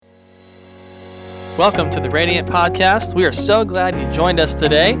Welcome to the Radiant Podcast. We are so glad you joined us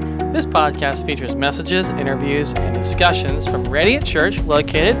today. This podcast features messages, interviews, and discussions from Radiant Church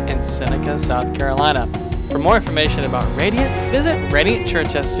located in Seneca, South Carolina. For more information about Radiant, visit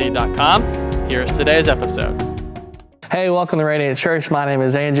radiantchurchsc.com. Here's today's episode. Hey, welcome to Radiant Church. My name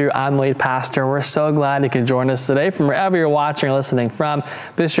is Andrew. I'm lead pastor. We're so glad you could join us today from wherever you're watching or listening from.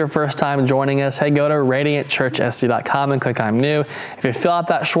 If this is your first time joining us, hey, go to radiantchurchsc.com and click I'm new. If you fill out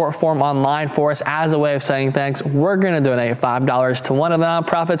that short form online for us as a way of saying thanks, we're going to donate $5 to one of the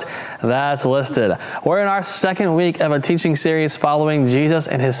nonprofits that's listed. We're in our second week of a teaching series following Jesus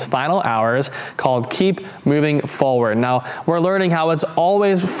in his final hours called Keep Moving Forward. Now, we're learning how it's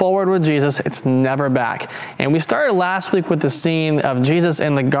always forward with Jesus. It's never back. And we started last week with the scene of Jesus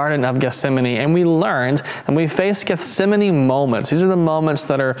in the Garden of Gethsemane, and we learned that we face Gethsemane moments. These are the moments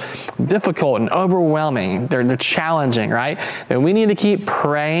that are difficult and overwhelming. They're challenging, right? That we need to keep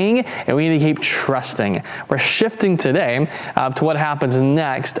praying and we need to keep trusting. We're shifting today to what happens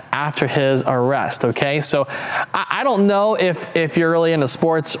next after his arrest, okay? So I don't know if you're really into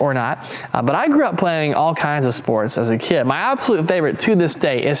sports or not, but I grew up playing all kinds of sports as a kid. My absolute favorite to this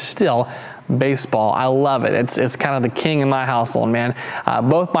day is still baseball. I love it. It's kind of the king in my household, man.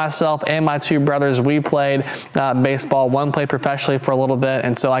 Both myself and my two brothers, we played baseball. One played professionally for a little bit.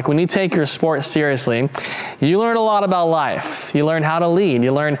 And so like when you take your sport seriously, you learn a lot about life. You learn how to lead.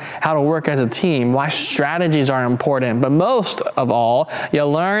 You learn how to work as a team, why strategies are important. But most of all, you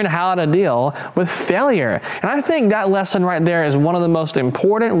learn how to deal with failure. And I think that lesson right there is one of the most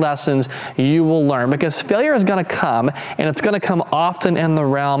important lessons you will learn, because failure is going to come, and it's going to come often in the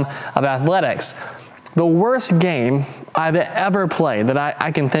realm of athletics. The worst game I've ever played that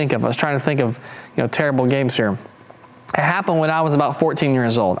I can think of, I was trying to think of terrible games here. It happened when I was about 14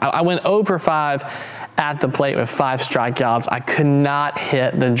 years old. I went 0 for 5 at the plate with 5 strikeouts. I could not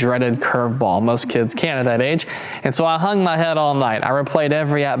hit the dreaded curveball. Most kids can at that age. And so I hung my head all night. I replayed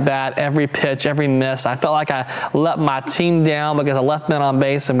every at-bat, every pitch, every miss. I felt like I let my team down because I left men on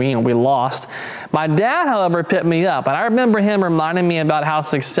base and we lost. My dad, however, picked me up. And I remember him reminding me about how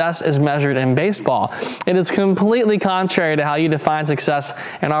success is measured in baseball. It is completely contrary to how you define success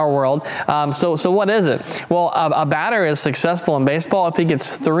in our world. So what is it? Well, a batter is successful in baseball if he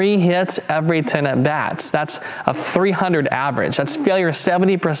gets 3 hits every 10 at-bats. That's a 300 average. That's failure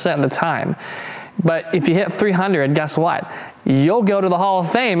 70% of the time. But if you hit 300, guess what? You'll go to the Hall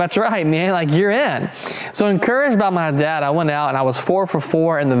of Fame. That's right, man. Like, you're in. So encouraged by my dad, I went out and I was 4 for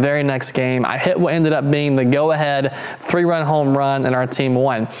 4 in the very next game. I hit what ended up being the go-ahead 3-run home run, and our team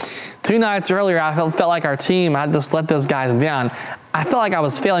won. 2 nights earlier, I felt like our team had just let those guys down. I felt like I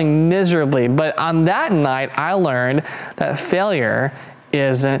was failing miserably. But on that night, I learned that failure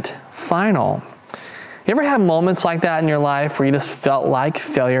isn't final. You ever had moments like that in your life where you just felt like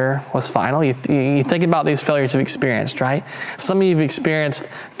failure was final? You think about these failures you've experienced, right? Some of you have experienced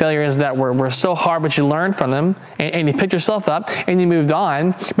failures that were so hard, but you learned from them, and you picked yourself up, and you moved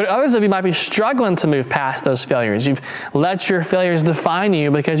on. But others of you might be struggling to move past those failures. You've let your failures define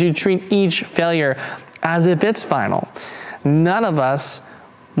you because you treat each failure as if it's final. None of us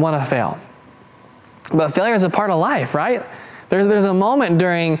want to fail. But failure is a part of life, right? There's a moment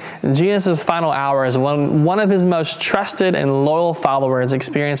during Jesus' final hours when one of his most trusted and loyal followers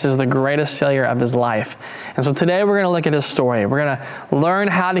experiences the greatest failure of his life. And so today we're going to look at his story. We're going to learn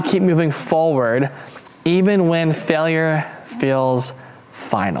how to keep moving forward even when failure feels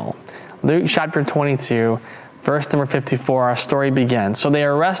final. Luke chapter 22. Verse number 54, our story begins. So they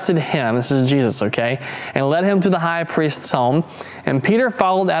arrested him, this is Jesus, okay, and led him to the high priest's home. And Peter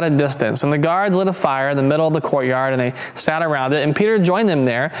followed at a distance. And the guards lit a fire in the middle of the courtyard, and they sat around it. And Peter joined them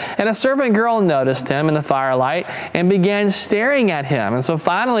there. And a servant girl noticed him in the firelight and began staring at him. And so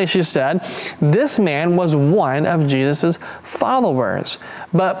finally she said, "This man was one of Jesus' followers."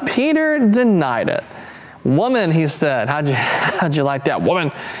 But Peter denied it. "Woman," he said, how'd you like that?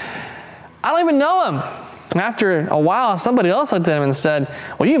 "Woman, I don't even know him." After a while, somebody else looked at him and said,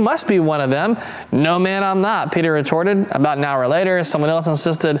 "Well, you must be one of them." "No, man, I'm not," Peter retorted. About an hour later, someone else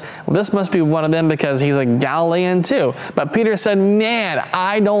insisted, "Well, this must be one of them because he's a Galilean too." But Peter said, "Man,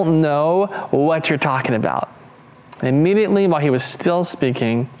 I don't know what you're talking about." Immediately, while he was still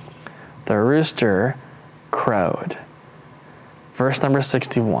speaking, the rooster crowed. Verse number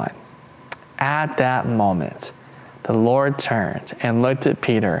 61. At that moment, the Lord turned and looked at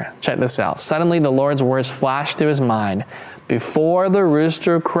Peter. Check this out. Suddenly the Lord's words flashed through his mind. "Before the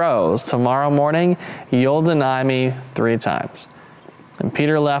rooster crows tomorrow morning, you'll deny me 3 times. And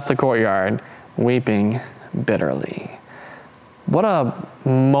Peter left the courtyard, weeping bitterly. What a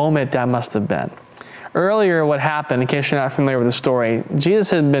moment that must have been. Earlier, what happened, in case you're not familiar with the story, Jesus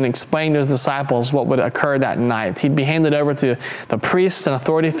had been explaining to his disciples what would occur that night. He'd be handed over to the priests and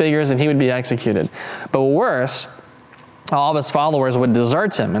authority figures, and he would be executed. But worse, all of his followers would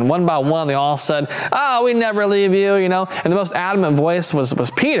desert him. And one by one, they all said, we never leave you, And the most adamant voice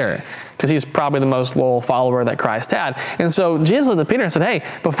was Peter, because he's probably the most loyal follower that Christ had. And so Jesus looked at Peter and said, hey,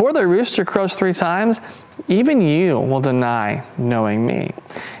 before the rooster crows 3 times, even you will deny knowing me.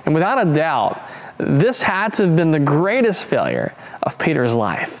 And without a doubt, this had to have been the greatest failure of Peter's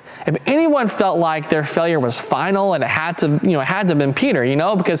life. If anyone felt like their failure was final and it had to have been Peter,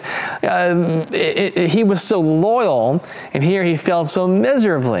 because he was so loyal, and here he failed so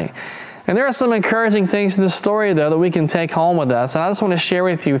miserably. And there are some encouraging things in this story, though, that we can take home with us. And I just want to share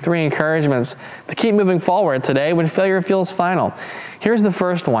with you 3 encouragements to keep moving forward today when failure feels final. Here's the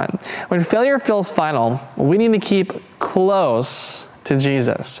first one. When failure feels final, we need to keep close to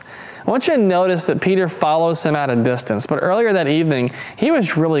Jesus. I want you to notice that Peter follows him at a distance, but earlier that evening, he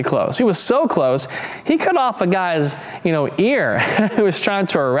was really close. He was so close, he cut off a guy's, ear who was trying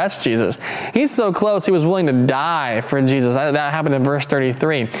to arrest Jesus. He's so close, he was willing to die for Jesus. That happened in verse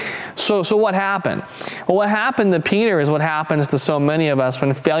 33. So what happened? Well, what happened to Peter is what happens to so many of us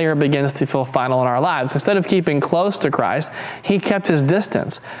when failure begins to feel final in our lives. Instead of keeping close to Christ, he kept his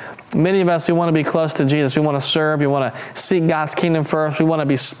distance. Many of us, we want to be close to Jesus. We want to serve. We want to seek God's kingdom first. We want to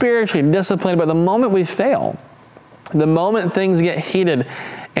be spiritually disciplined. But the moment we fail, the moment things get heated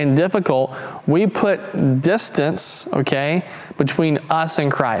and difficult, we put distance, between us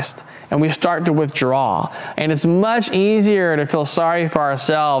and Christ. And we start to withdraw. And it's much easier to feel sorry for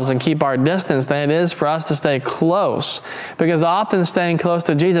ourselves and keep our distance than it is for us to stay close. Because often staying close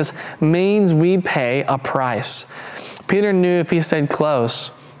to Jesus means we pay a price. Peter knew if he stayed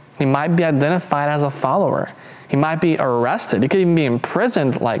close, he might be identified as a follower. He might be arrested. He could even be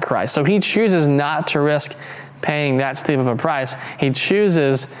imprisoned like Christ. So he chooses not to risk paying that steep of a price. He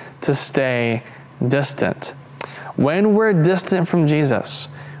chooses to stay distant. When we're distant from Jesus,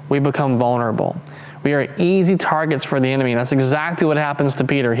 we become vulnerable. We are easy targets for the enemy. And that's exactly what happens to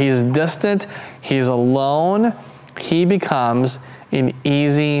Peter. He's distant. He's alone. He becomes an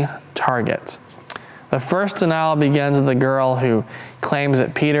easy target. The first denial begins with the girl who claims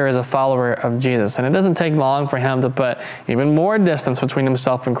that Peter is a follower of Jesus. And it doesn't take long for him to put even more distance between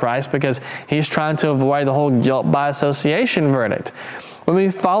himself and Christ, because he's trying to avoid the whole guilt by association verdict. When we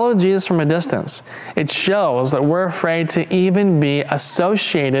follow Jesus from a distance, it shows that we're afraid to even be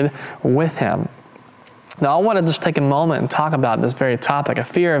associated with him. Now, I want to just take a moment and talk about this very topic, a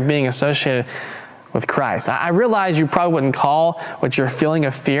fear of being associated with Christ. I realize you probably wouldn't call what you're feeling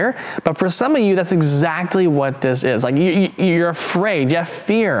a fear, but for some of you, that's exactly what this is. Like you're afraid, you have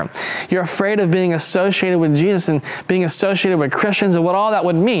fear. You're afraid of being associated with Jesus and being associated with Christians and what all that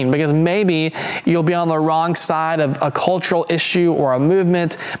would mean, because maybe you'll be on the wrong side of a cultural issue or a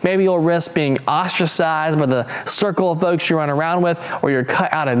movement. Maybe you'll risk being ostracized by the circle of folks you run around with, or you're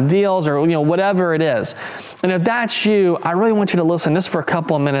cut out of deals, or whatever it is. And if that's you, I really want you to listen just for a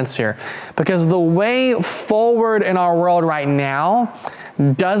couple of minutes here, because the way forward in our world right now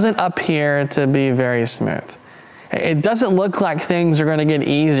doesn't appear to be very smooth. It doesn't look like things are going to get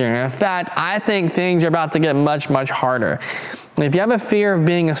easier. In fact, I think things are about to get much, much harder. And if you have a fear of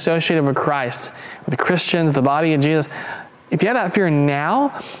being associated with Christ, with Christians, the body of Jesus, if you have that fear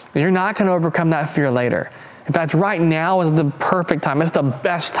now, you're not going to overcome that fear later. In fact, right now is the perfect time. It's the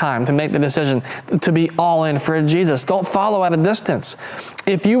best time to make the decision to be all in for Jesus. Don't follow at a distance.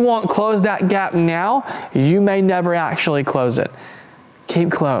 If you won't close that gap now, you may never actually close it.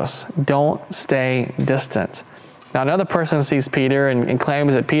 Keep close. Don't stay distant. Now, another person sees Peter and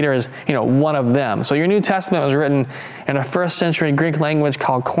claims that Peter is, one of them. So your New Testament was written in a first century Greek language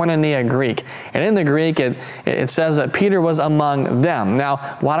called Koinonia Greek. And in the Greek, it says that Peter was among them.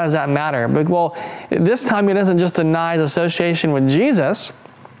 Now, why does that matter? Well, this time he doesn't just deny his association with Jesus.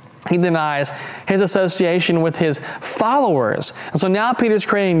 He denies his association with his followers. And so now Peter's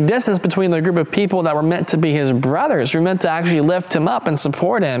creating distance between the group of people that were meant to be his brothers, who were meant to actually lift him up and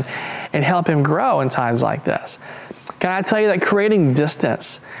support him and help him grow in times like this. Can I tell you that creating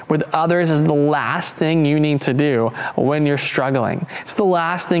distance with others is the last thing you need to do when you're struggling? It's the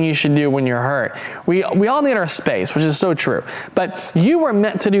last thing you should do when you're hurt. We all need our space, which is so true. But you were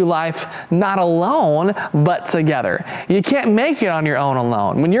meant to do life not alone, but together. You can't make it on your own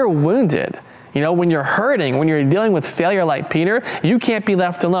alone. When you're wounded, when you're hurting, when you're dealing with failure like Peter, you can't be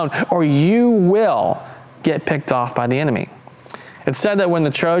left alone, or you will get picked off by the enemy. It's said that when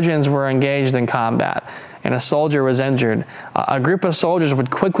the Trojans were engaged in combat, and a soldier was injured, a group of soldiers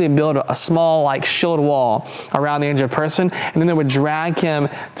would quickly build a small shield wall around the injured person, and then they would drag him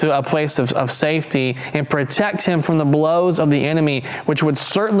to a place of safety and protect him from the blows of the enemy, which would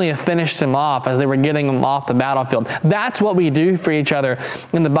certainly have finished him off as they were getting him off the battlefield. That's what we do for each other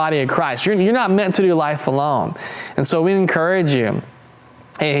in the body of Christ. You're not meant to do life alone. And so we encourage you,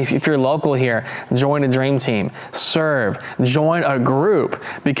 hey, if you're local here, join a dream team, serve, join a group,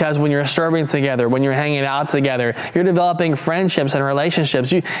 because when you're serving together, when you're hanging out together, you're developing friendships and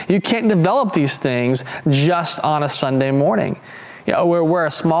relationships. You can't develop these things just on a Sunday morning. We're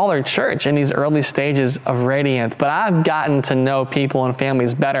a smaller church in these early stages of Radiant, but I've gotten to know people and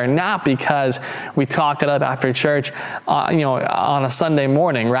families better, not because we talk it up after church, on a Sunday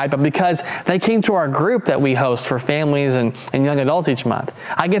morning, right? But because they came to our group that we host for families and young adults each month.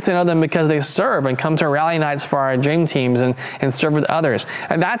 I get to know them because they serve and come to rally nights for our dream teams and serve with others.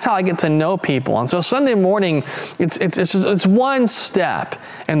 And that's how I get to know people. And so Sunday morning, it's one step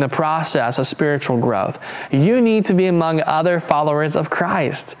in the process of spiritual growth. You need to be among other followers of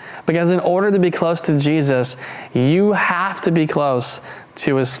Christ, because in order to be close to Jesus, you have to be close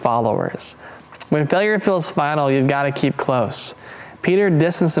to his followers. When failure feels final, you've got to keep close. Peter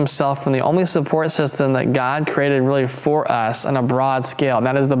distanced himself from the only support system that God created really for us on a broad scale, and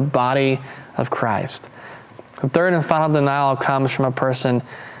that is the body of Christ. The third and final denial comes from a person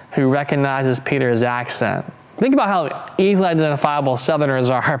who recognizes Peter's accent. Think about how easily identifiable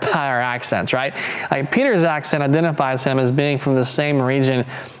Southerners are by our accents, right? Peter's accent identifies him as being from the same region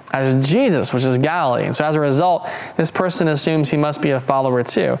as Jesus, which is Galilee. And so as a result, this person assumes he must be a follower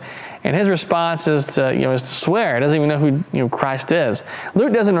too. And his response is to swear. He doesn't even know who Christ is.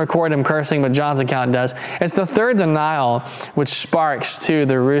 Luke doesn't record him cursing, but John's account does. It's the third denial which sparks to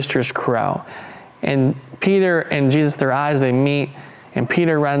the rooster's crow. And Peter and Jesus, their eyes, they meet, and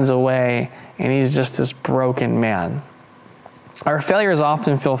Peter runs away, and he's just this broken man. Our failures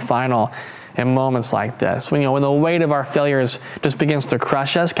often feel final in moments like this. When the weight of our failures just begins to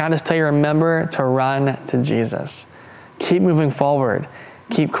crush us, can I just tell you, remember to run to Jesus. Keep moving forward.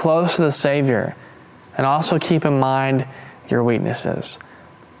 Keep close to the Savior. And also keep in mind your weaknesses.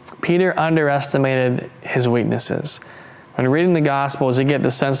 Peter underestimated his weaknesses. When reading the Gospels, you get the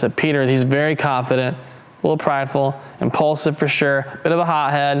sense that Peter, he's very confident, a little prideful, impulsive for sure, bit of a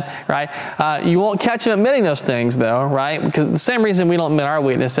hothead, right? You won't catch him admitting those things though, right? Because the same reason we don't admit our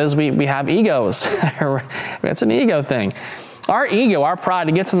weaknesses, we have egos. It's an ego thing. Our ego, our pride,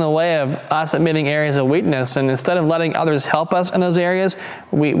 it gets in the way of us admitting areas of weakness, and instead of letting others help us in those areas,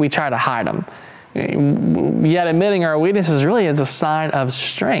 we try to hide them. Yet admitting our weaknesses really is a sign of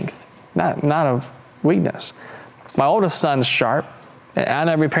strength, not of weakness. My oldest son's sharp. I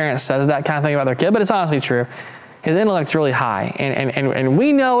know every parent says that kind of thing about their kid, but it's honestly true. His intellect's really high, and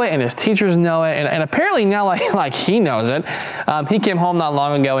we know it, and his teachers know it, and apparently now like he knows it. He came home not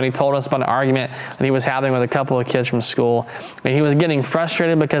long ago, and he told us about an argument that he was having with a couple of kids from school, and he was getting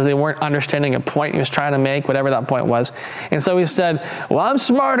frustrated because they weren't understanding a point he was trying to make, whatever that point was. And so he said, well, I'm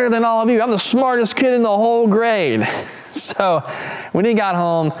smarter than all of you. I'm the smartest kid in the whole grade. So when he got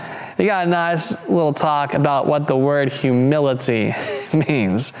home, he got a nice little talk about what the word humility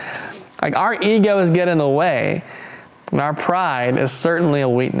means. Our egos get in the way, and our pride is certainly a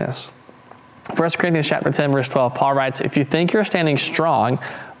weakness. 1 Corinthians chapter 10, verse 12, Paul writes, if you think you're standing strong,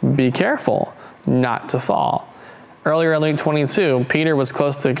 be careful not to fall. Earlier in Luke 22, Peter was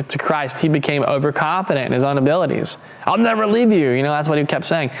close to Christ. He became overconfident in his own abilities. I'll never leave you. That's what he kept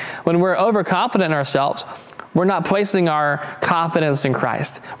saying. When we're overconfident in ourselves, we're not placing our confidence in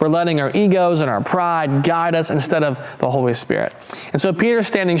Christ. We're letting our egos and our pride guide us instead of the Holy Spirit. And so Peter's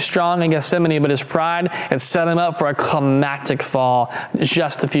standing strong in Gethsemane, but his pride had set him up for a climactic fall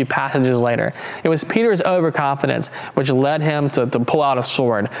just a few passages later. It was Peter's overconfidence which led him to pull out a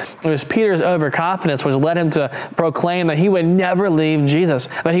sword. It was Peter's overconfidence which led him to proclaim that he would never leave Jesus,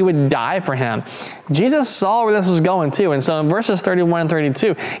 that he would die for him. Jesus saw where this was going too. And so in verses 31 and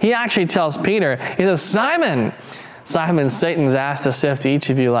 32, he actually tells Peter, he says, Simon, Satan's asked to sift each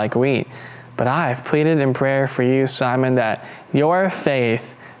of you like wheat, but I have pleaded in prayer for you, Simon, that your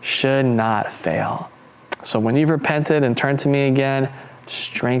faith should not fail. So when you've repented and turned to me again,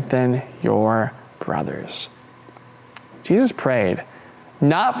 strengthen your brothers. Jesus prayed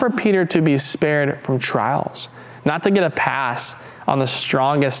not for Peter to be spared from trials, not to get a pass on the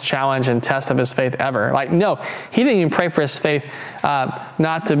strongest challenge and test of his faith ever. No, he didn't even pray for his faith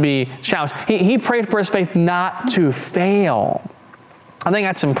not to be challenged. He prayed for his faith not to fail. I think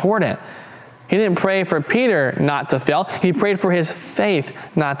that's important. He didn't pray for Peter not to fail. He prayed for his faith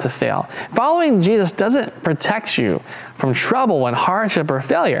not to fail. Following Jesus doesn't protect you from trouble and hardship or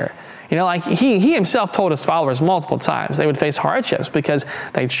failure. Like he himself told his followers multiple times they would face hardships because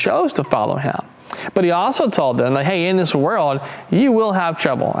they chose to follow him. But he also told them that, hey, in this world, you will have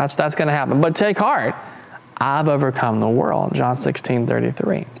trouble. That's going to happen. But take heart. I've overcome the world. John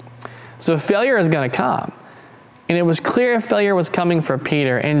 16:33. So failure is going to come. And it was clear failure was coming for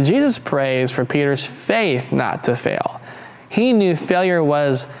Peter. And Jesus prays for Peter's faith not to fail. He knew failure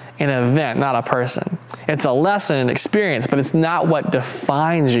was an event, not a person. It's a lesson, an experience, but it's not what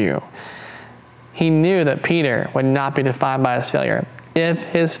defines you. He knew that Peter would not be defined by his failure if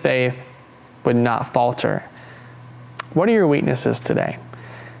his faith would not falter. What are your weaknesses today?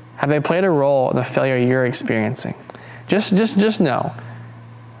 Have they played a role in the failure you're experiencing? Just know,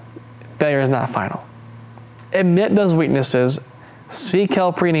 failure is not final. Admit those weaknesses, seek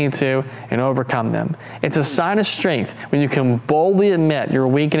help where you need to, and overcome them. It's a sign of strength when you can boldly admit you're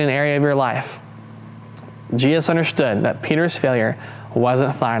weak in an area of your life. Jesus understood that Peter's failure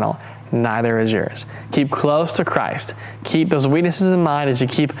wasn't final. Neither is yours. Keep close to Christ. Keep those weaknesses in mind as you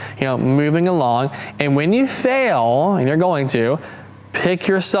keep, moving along. And when you fail, and you're going to, pick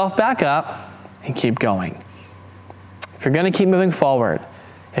yourself back up and keep going. If you're going to keep moving forward,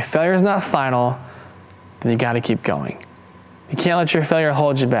 if failure is not final, then you got to keep going. You can't let your failure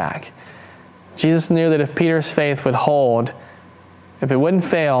hold you back. Jesus knew that if Peter's faith would hold, if it wouldn't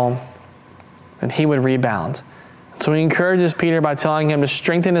fail, then he would rebound. So he encourages Peter by telling him to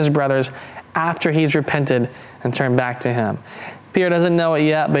strengthen his brothers after he's repented and turned back to him. Peter doesn't know it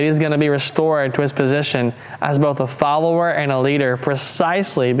yet, but he's going to be restored to his position as both a follower and a leader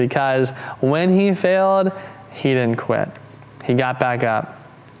precisely because when he failed, he didn't quit. He got back up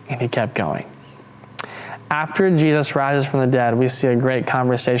and he kept going. After Jesus rises from the dead, we see a great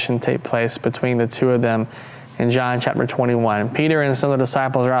conversation take place between the two of them in John chapter 21. Peter and some of the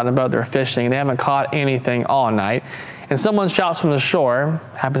disciples are out in a boat, they're fishing. They haven't caught anything all night. And someone shouts from the shore,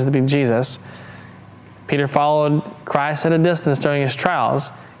 happens to be Jesus. Peter followed Christ at a distance during his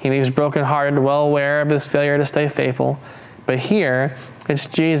trials. He leaves brokenhearted, well aware of his failure to stay faithful. But here, it's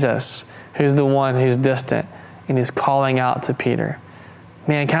Jesus who's the one who's distant, and he's calling out to Peter.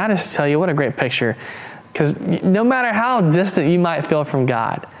 Man, can I just tell you, what a great picture. Because no matter how distant you might feel from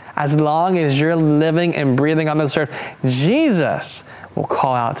God, as long as you're living and breathing on this earth, Jesus will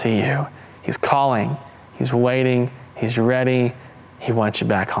call out to you. He's calling. He's waiting. He's ready. He wants you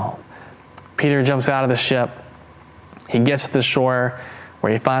back home. Peter jumps out of the ship. He gets to the shore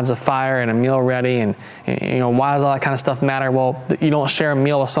where he finds a fire and a meal ready. And why does all that kind of stuff matter? Well, you don't share a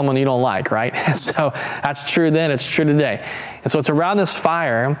meal with someone you don't like, right? So that's true then. It's true today. And so it's around this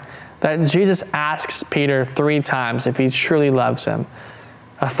fire that Jesus asks Peter 3 times if he truly loves him.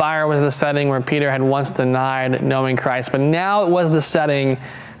 A fire was the setting where Peter had once denied knowing Christ, but now it was the setting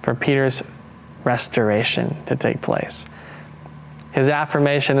for Peter's restoration to take place. His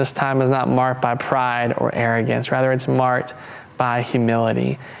affirmation this time is not marked by pride or arrogance. Rather, it's marked by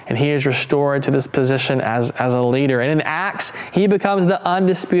humility. And he is restored to this position as a leader. And in Acts, he becomes the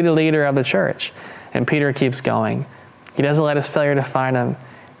undisputed leader of the church. And Peter keeps going. He doesn't let his failure define him.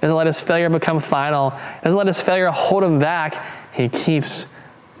 He doesn't let his failure become final. He doesn't let his failure hold him back. He keeps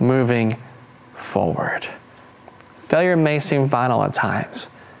moving forward. Failure may seem final at times,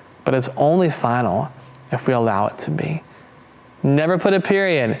 but it's only final if we allow it to be. Never put a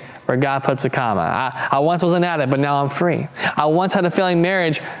period where God puts a comma. I once was an addict, but now I'm free. I once had a failing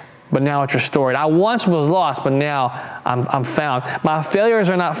marriage, but now it's restored. I once was lost, but now I'm found. My failures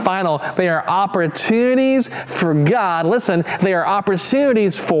are not final. They are opportunities for God. Listen, they are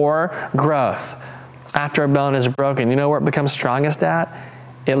opportunities for growth. After a bone is broken, you know where it becomes strongest at?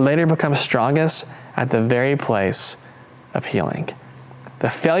 It later becomes strongest at the very place of healing. The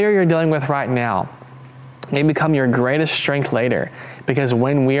failure you're dealing with right now may become your greatest strength later, because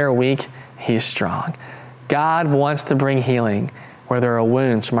when we are weak, He's strong. God wants to bring healing where there are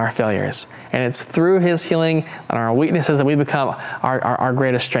wounds from our failures. And it's through His healing and our weaknesses that we become our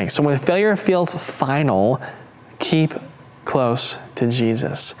greatest strength. So when failure feels final, keep close to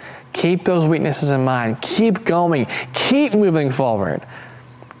Jesus. Keep those weaknesses in mind. Keep going. Keep moving forward.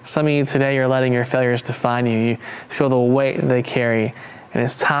 Some of you today, you're letting your failures define you. You feel the weight they carry. And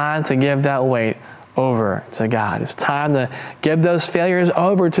it's time to give that weight over to God. It's time to give those failures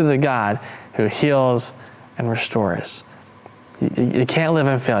over to the God who heals and restores. You can't live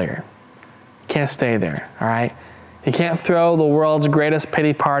in failure. You can't stay there, all right? You can't throw the world's greatest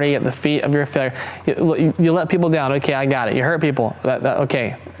pity party at the feet of your failure. You let people down. Okay, I got it. You hurt people.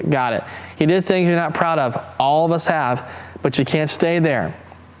 Okay, got it. You did things you're not proud of. All of us have, but you can't stay there.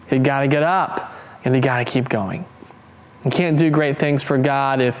 You got to get up and you got to keep going. You can't do great things for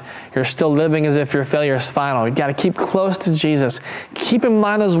God if you're still living as if your failure is final. You got to keep close to Jesus. Keep in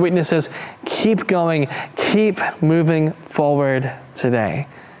mind those weaknesses. Keep going. Keep moving forward today.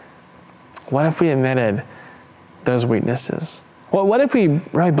 What if we admitted those weaknesses? What if we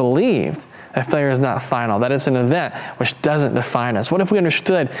really believed that failure is not final, that it's an event which doesn't define us? What if we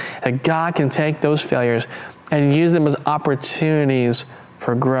understood that God can take those failures and use them as opportunities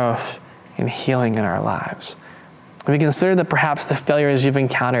for growth and healing in our lives? If we consider that perhaps the failures you've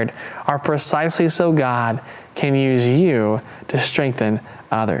encountered are precisely so God can use you to strengthen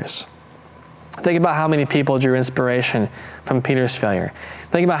others. Think about how many people drew inspiration from Peter's failure.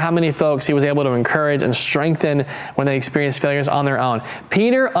 Think about how many folks he was able to encourage and strengthen when they experienced failures on their own.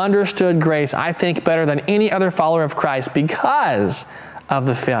 Peter understood grace, I think, better than any other follower of Christ because of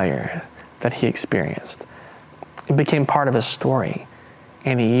the failure that he experienced. It became part of his story,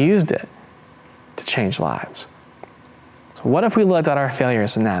 and he used it to change lives. So what if we looked at our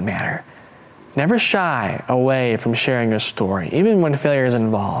failures in that manner? Never shy away from sharing your story, even when failure is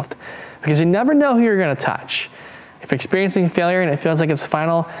involved, because you never know who you're going to touch. If you're experiencing failure and it feels like it's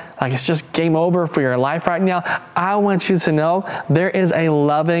final, like it's just game over for your life right now, I want you to know there is a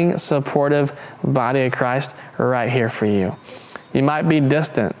loving, supportive body of Christ right here for you. You might be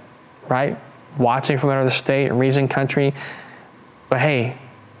distant, right? Watching from another state, region, country, but hey,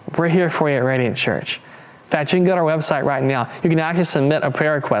 we're here for you at Radiant Church. In fact, you can go to our website right now. You can actually submit a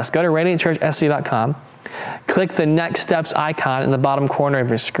prayer request. Go to radiantchurchsc.com. Click the Next Steps icon in the bottom corner of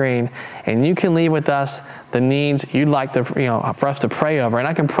your screen, and you can leave with us the needs you'd like to, for us to pray over. And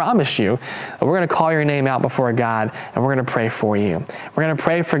I can promise you that we're going to call your name out before God, and we're going to pray for you. We're going to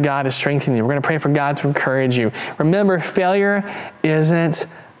pray for God to strengthen you. We're going to pray for God to encourage you. Remember, failure isn't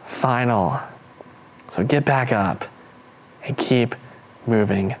final. So get back up and keep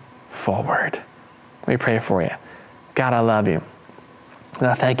moving forward. Let me pray for you. God, I love you. And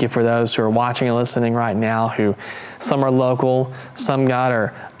I thank you for those who are watching and listening right now, who some are local, some, God,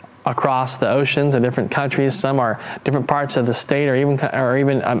 are across the oceans in different countries, some are different parts of the state or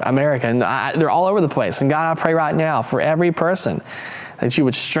even America. And they're all over the place. And God, I pray right now for every person that you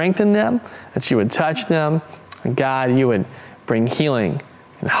would strengthen them, that you would touch them, and God, you would bring healing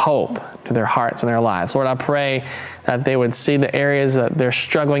and hope to their hearts and their lives. Lord, I pray that they would see the areas that they're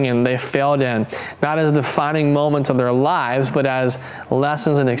struggling in, they failed in, not as defining moments of their lives, but as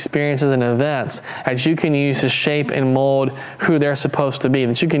lessons and experiences and events that you can use to shape and mold who they're supposed to be.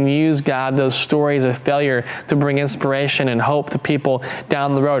 That you can use, God, those stories of failure to bring inspiration and hope to people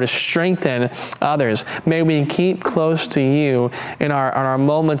down the road, to strengthen others. May we keep close to you in our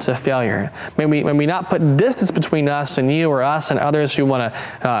moments of failure. May we not put distance between us and you, or us and others who want to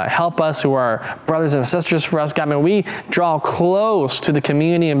help us, who are brothers and sisters for us. God, may we draw close to the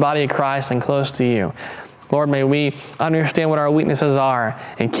community and body of Christ and close to you. Lord, may we understand what our weaknesses are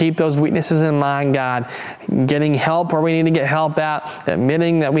and keep those weaknesses in mind, God, getting help where we need to get help at,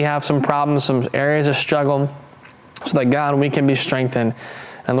 admitting that we have some problems, some areas of struggle, so that, God, we can be strengthened.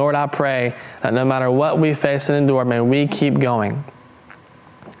 And Lord, I pray that no matter what we face and endure, may we keep going.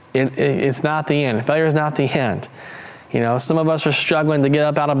 It's not the end. Failure is not the end. Some of us are struggling to get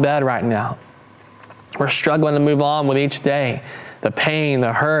up out of bed right now. We're struggling to move on with each day. The pain,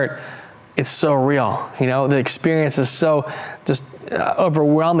 the hurt, it's so real. The experience is so just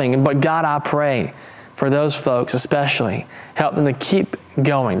overwhelming. But God, I pray for those folks especially, help them to keep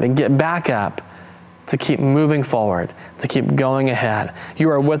going, to get back up, to keep moving forward, to keep going ahead. You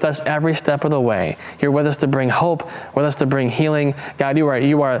are with us every step of the way. You're with us to bring hope, with us to bring healing. God, you are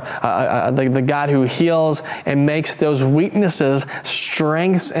the God who heals and makes those weaknesses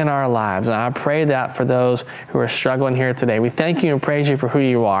strengths in our lives. And I pray that for those who are struggling here today. We thank you and praise you for who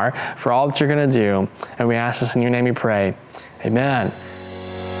you are, for all that you're going to do. And we ask this in your name we pray. Amen.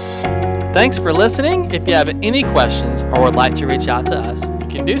 Thanks for listening. If you have any questions or would like to reach out to us, you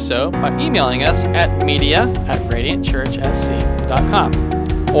can do so by emailing us at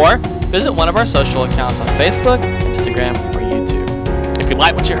media@radiantchurchsc.com or visit one of our social accounts on Facebook, Instagram, or YouTube. If you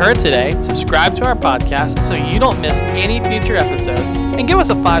like what you heard today, subscribe to our podcast so you don't miss any future episodes, and give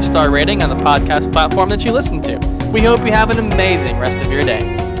us a 5-star rating on the podcast platform that you listen to. We hope you have an amazing rest of your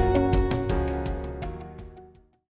day.